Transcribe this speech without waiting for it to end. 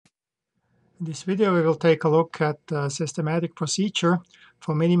In this video, we will take a look at a systematic procedure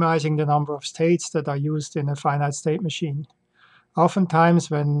for minimizing the number of states that are used in a finite state machine.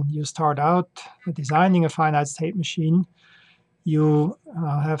 Oftentimes, when you start out designing a finite state machine, you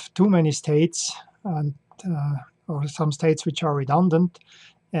have too many states and, or some states which are redundant,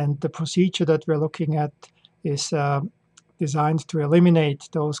 and the procedure that we're looking at is designed to eliminate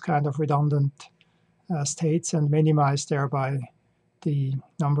those kind of redundant states and minimize thereby the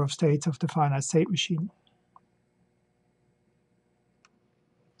number of states of the finite state machine.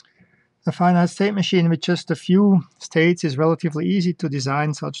 A finite state machine with just a few states is relatively easy to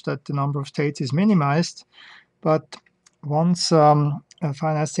design such that the number of states is minimized, but once a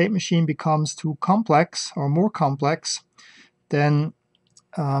finite state machine becomes too complex or more complex, then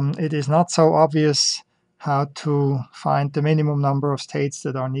it is not so obvious how to find the minimum number of states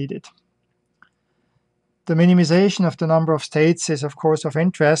that are needed. The minimization of the number of states is of course of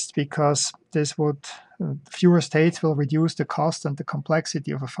interest because fewer states will reduce the cost and the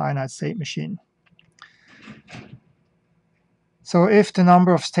complexity of a finite state machine. So if the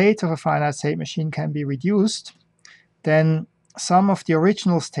number of states of a finite state machine can be reduced, then some of the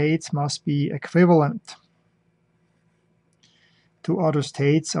original states must be equivalent to other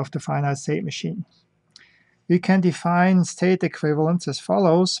states of the finite state machine. We can define state equivalence as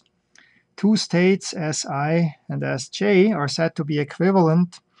follows. Two states Si and Sj are said to be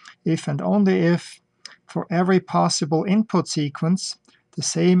equivalent if and only if, for every possible input sequence, the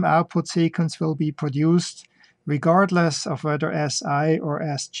same output sequence will be produced regardless of whether Si or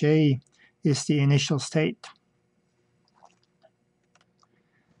Sj is the initial state.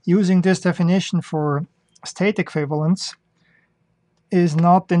 Using this definition for state equivalence is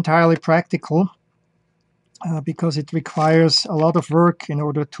not entirely practical because it requires a lot of work in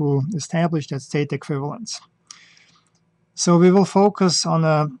order to establish that state equivalence. So we will focus on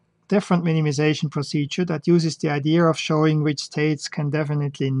a different minimization procedure that uses the idea of showing which states can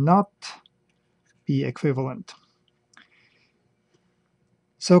definitely not be equivalent.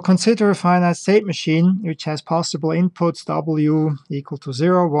 So consider a finite state machine which has possible inputs w equal to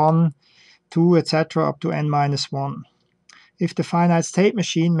 0, 1, 2, etc. up to n-1. If the finite state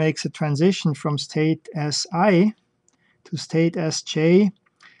machine makes a transition from state Si to state Sj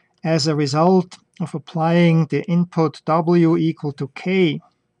as a result of applying the input w equal to k,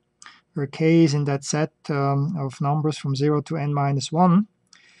 where k is in that set of numbers from 0 to n-1,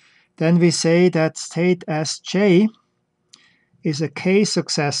 then we say that state Sj is a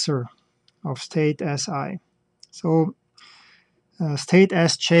k-successor of state Si. So state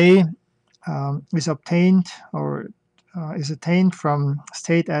Sj is obtained or is attained from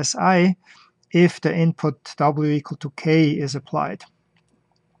state Si if the input w equal to k is applied.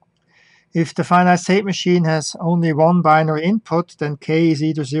 If the finite state machine has only one binary input, then k is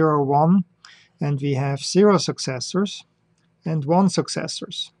either 0 or 1, and we have 0 successors and 1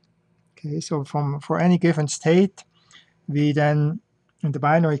 successors. Okay, so for any given state, we then, in the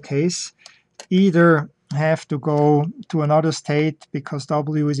binary case, either have to go to another state because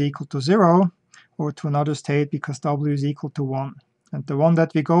w is equal to 0, or to another state because w is equal to 1. And the one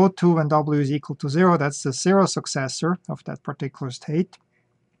that we go to when w is equal to 0, that's the 0 successor of that particular state.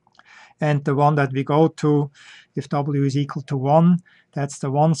 And the one that we go to if w is equal to 1, that's the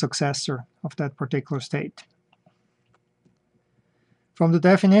 1 successor of that particular state. From the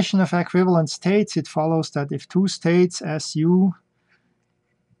definition of equivalent states, it follows that if two states Su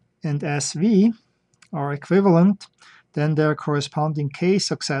and Sv are equivalent, then their corresponding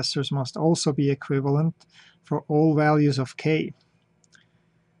k-successors must also be equivalent for all values of k.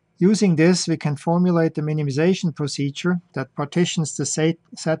 Using this, we can formulate the minimization procedure that partitions the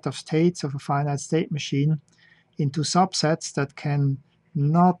set of states of a finite state machine into subsets that can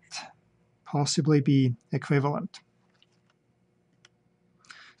not possibly be equivalent.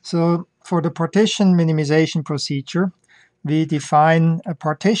 So for the partition minimization procedure, we define a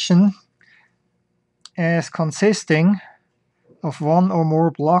partition as consisting of one or more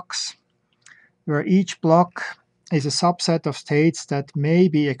blocks, where each block is a subset of states that may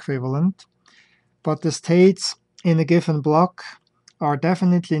be equivalent, but the states in a given block are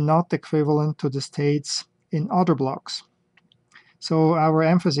definitely not equivalent to the states in other blocks. So our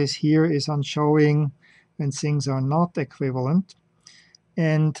emphasis here is on showing when things are not equivalent,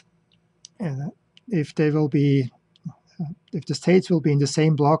 and if the states will be in the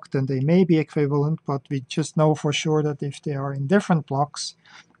same block, then they may be equivalent, but we just know for sure that if they are in different blocks,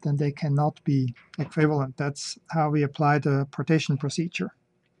 then they cannot be equivalent. That's how we apply the partition procedure.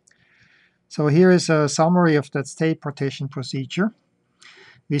 So here is a summary of that state partition procedure.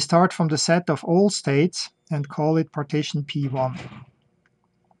 We start from the set of all states and call it partition P1.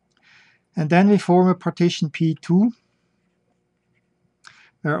 And then we form a partition P2,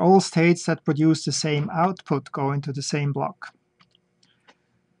 where all states that produce the same output go into the same block.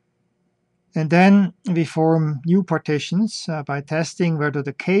 And then we form new partitions by testing whether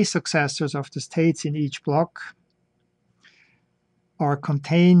the k-successors of the states in each block are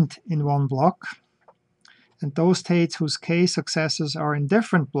contained in one block. And those states whose k-successors are in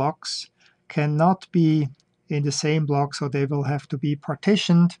different blocks cannot be in the same block, so they will have to be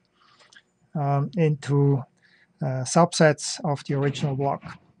partitioned into subsets of the original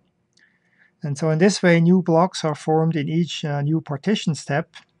block. And so in this way, new blocks are formed in each new partition step.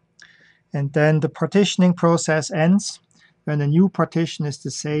 And then the partitioning process ends when a new partition is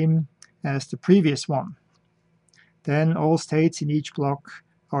the same as the previous one. Then all states in each block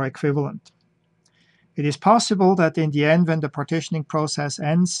are equivalent. It is possible that in the end, when the partitioning process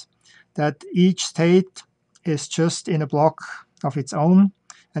ends, that each state is just in a block of its own.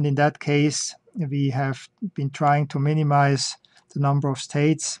 And in that case, we have been trying to minimize the number of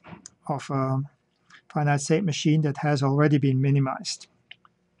states of a finite state machine that has already been minimized.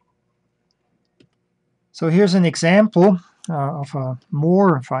 So here's an example of a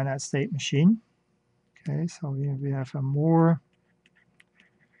Moore finite state machine. Okay, so we have a Moore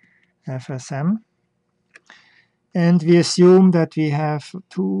FSM. And we assume that we have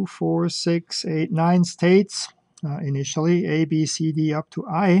 2, 4, 6, 8, 9 states initially, A, B, C, D up to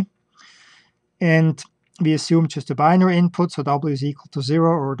I. And we assume just a binary input, so W is equal to 0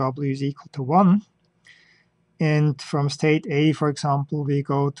 or W is equal to 1. And from state A, for example, we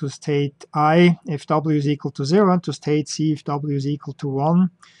go to state I if W is equal to 0, and to state C if W is equal to 1.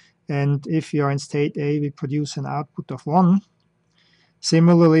 And if we are in state A, we produce an output of 1.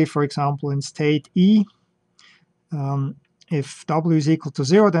 Similarly, for example, in state E, if W is equal to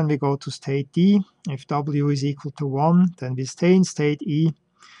 0, then we go to state D. If W is equal to 1, then we stay in state E.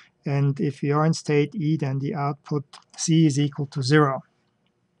 And if we are in state E, then the output C is equal to 0.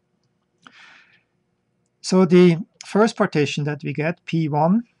 So the first partition that we get,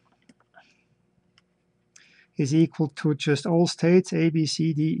 P1, is equal to just all states A, B,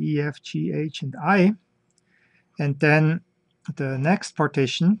 C, D, E, F, G, H, and I. And then the next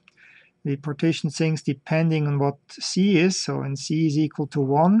partition, we partition things depending on what C is. So when C is equal to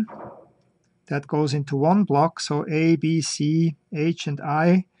 1, that goes into one block. So A, B, C, H, and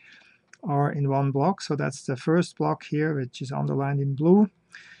I are in one block. So that's the first block here, which is underlined in blue.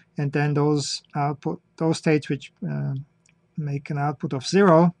 And then those states which make an output of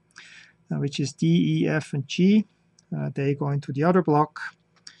 0, which is D, E, F, and G, they go into the other block,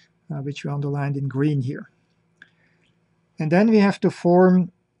 which we underlined in green here. And then we have to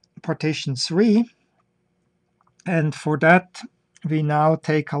form partition 3. And for that, we now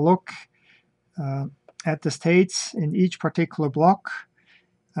take a look at the states in each particular block,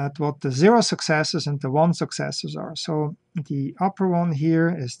 at what the 0 successors and the 1 successors are. So the upper one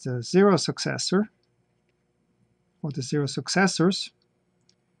here is the 0 successor, or the 0 successors.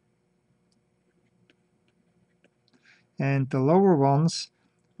 And the lower ones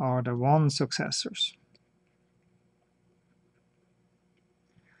are the 1 successors.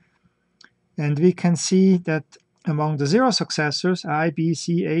 And we can see that among the 0 successors, I, B,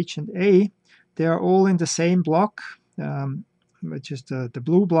 C, H, and A, they are all in the same block, which is the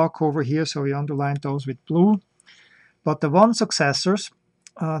blue block over here, so we underlined those with blue. But the 1 successors,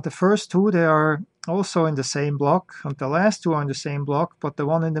 the first two, they are also in the same block, and the last two are in the same block, but the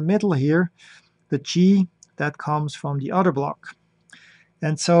one in the middle here, the G, that comes from the other block.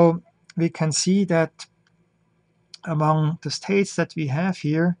 And so we can see that among the states that we have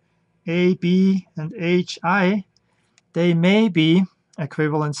here, A, B, and H, I, they may be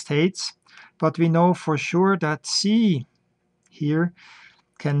equivalent states, but we know for sure that C here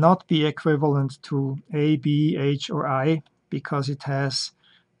cannot be equivalent to A, B, H, or I, because it has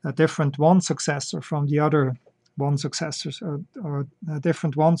a different 1 successor from the other 1 successors, or a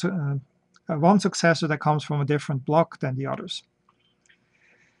different 1 successor that comes from a different block than the others.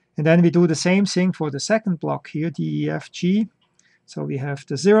 And then we do the same thing for the second block here, D, E, F, G. So we have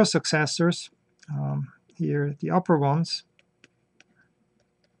the 0 successors, here the upper ones,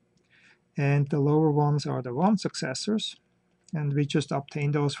 and the lower ones are the 1 successors. And we just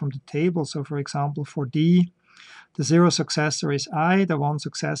obtain those from the table. So for example, for D, the 0 successor is I, the 1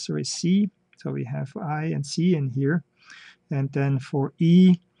 successor is C. So we have I and C in here. And then for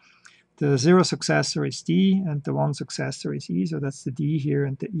E, the 0 successor is D, and the 1 successor is E. So that's the D here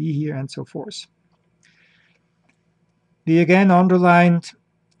and the E here, and so forth. We again underlined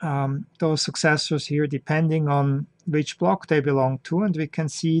those successors here depending on which block they belong to, and we can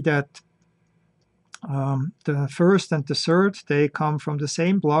see that the first and the third, they come from the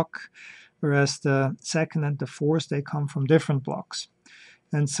same block, whereas the second and the fourth, they come from different blocks.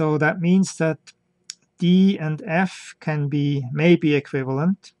 And so that means that D and F may be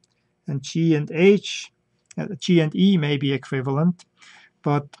equivalent, and G and E may be equivalent,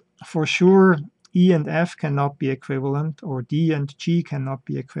 but for sure E and F cannot be equivalent, or D and G cannot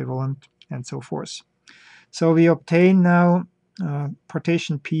be equivalent, and so forth. So we obtain now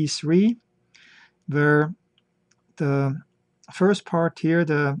partition P3, where the first part here,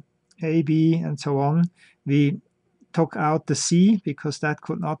 the A, B, and so on, we took out the C because that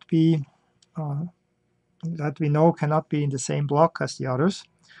could not be, that we know cannot be in the same block as the others.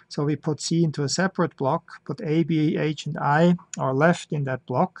 So we put C into a separate block, but A, B, H, and I are left in that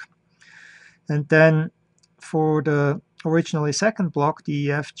block. And then for the originally second block, D,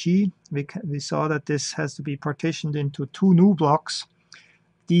 E, F, G, we saw that this has to be partitioned into two new blocks,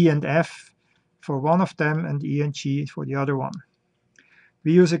 D and F for one of them and E and G for the other one.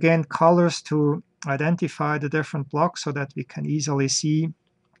 We use again colors to identify the different blocks so that we can easily see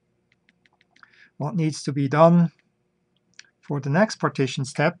what needs to be done for the next partition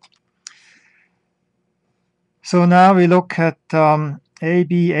step. So now we look at A,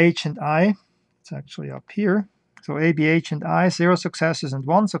 B, H, and I. It's actually up here. So A, B, H, and I, 0 successors and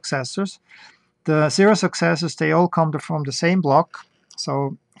 1 successors. The 0 successors, they all come from the same block.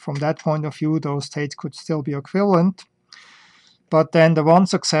 So from that point of view, those states could still be equivalent. But then the 1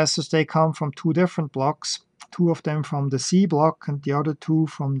 successors, they come from two different blocks, two of them from the C block and the other two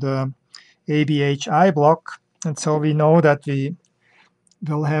from the ABHI block. And so we know that we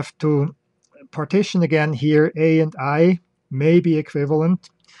will have to partition again here. A and I may be equivalent,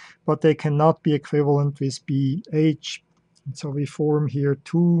 but they cannot be equivalent with BH. And so we form here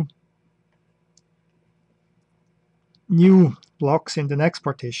two new blocks in the next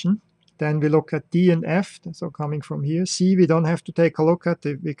partition. Then we look at D and F, so coming from here. C we don't have to take a look at.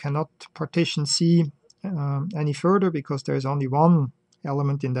 We cannot partition C any further because there is only one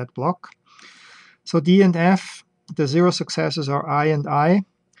element in that block. So D and F, the 0 successors are I,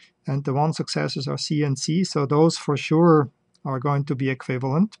 and the 1 successors are C and C. So those for sure are going to be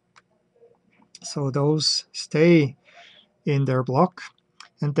equivalent. So those stay in their block.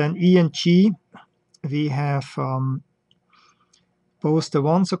 And then E and G, we have both the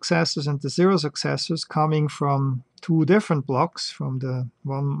 1 successors and the 0 successors coming from two different blocks, from the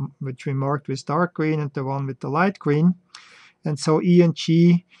one which we marked with dark green and the one with the light green. And so E and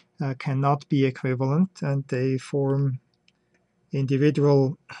G cannot be equivalent, and they form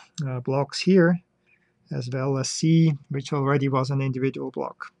individual blocks here, as well as C, which already was an individual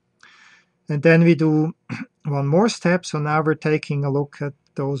block. And then we do one more step. So now we're taking a look at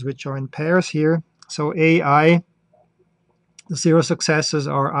those which are in pairs here. So AI, the 0 successors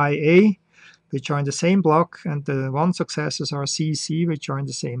are IA, which are in the same block, and the 1 successors are CC, which are in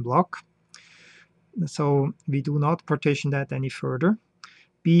the same block. So we do not partition that any further.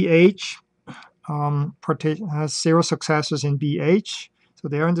 BH has 0 successors in BH, so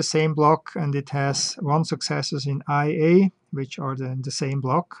they are in the same block, and it has 1 successors in IA, which are in the same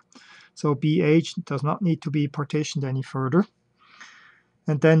block. So BH does not need to be partitioned any further.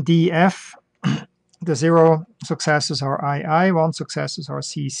 And then DF, the 0 successors are II, 1 successors are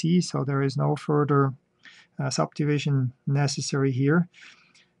CC, so there is no further subdivision necessary here.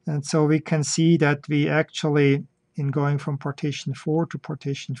 And so we can see that we actually, in going from partition 4 to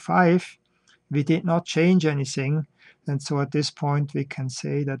partition 5, we did not change anything. And so at this point, we can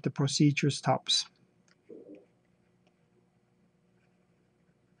say that the procedure stops.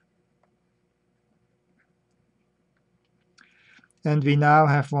 And we now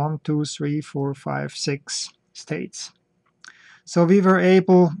have 1, 2, 3, 4, 5, 6 states. So we were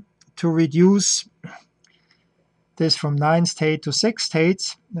able to reduce this from 9 states to 6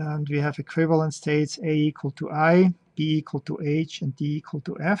 states, and we have equivalent states A equal to I, B equal to H, and D equal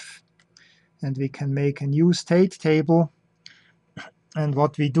to F. And we can make a new state table. And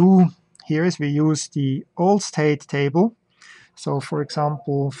what we do here is we use the old state table. So for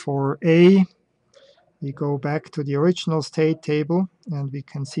example, for A, we go back to the original state table, and we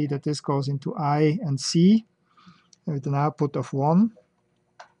can see that this goes into I and C with an output of 1.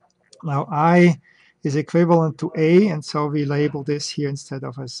 Now I is equivalent to A, and so we label this here instead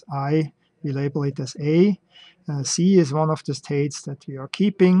of as I, we label it as A. C is one of the states that we are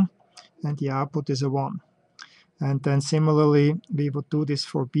keeping, and the output is a 1. And then similarly, we would do this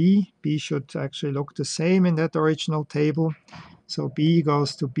for B. B should actually look the same in that original table. So B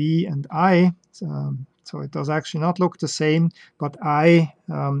goes to B and I. So it does actually not look the same, but I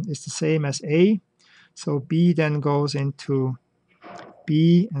is the same as A. So B then goes into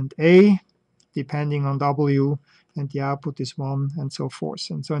B and A, depending on W, and the output is 1, and so forth.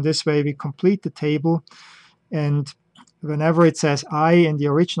 And so in this way we complete the table, and whenever it says I in the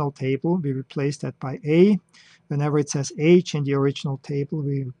original table, we replace that by A. Whenever it says H in the original table,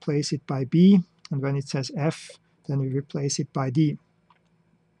 we replace it by B, and when it says F, then we replace it by D.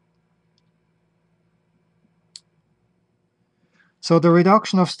 So the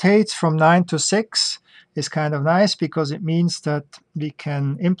reduction of states from 9 to 6 is kind of nice, because it means that we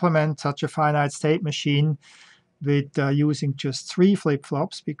can implement such a finite state machine with using just 3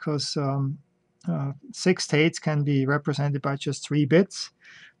 flip-flops, because 6 states can be represented by just 3 bits,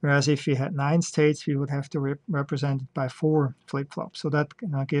 whereas if we had 9 states, we would have to represent it by 4 flip-flops. So that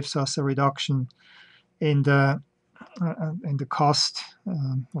gives us a reduction in the cost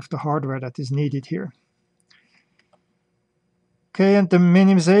of the hardware that is needed here. Okay, and the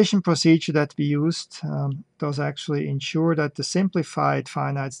minimization procedure that we used does actually ensure that the simplified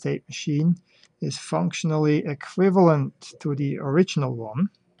finite state machine is functionally equivalent to the original one.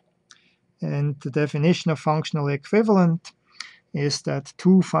 And the definition of functionally equivalent is that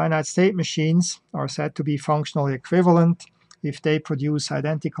 2 finite state machines are said to be functionally equivalent if they produce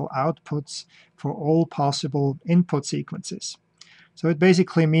identical outputs for all possible input sequences. So it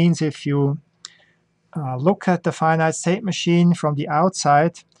basically means if you look at the finite state machine from the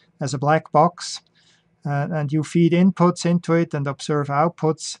outside as a black box, and you feed inputs into it and observe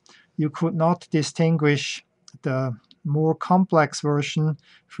outputs, you could not distinguish the more complex version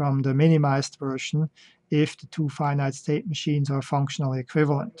from the minimized version if the 2 finite state machines are functionally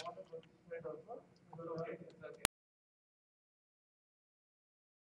equivalent.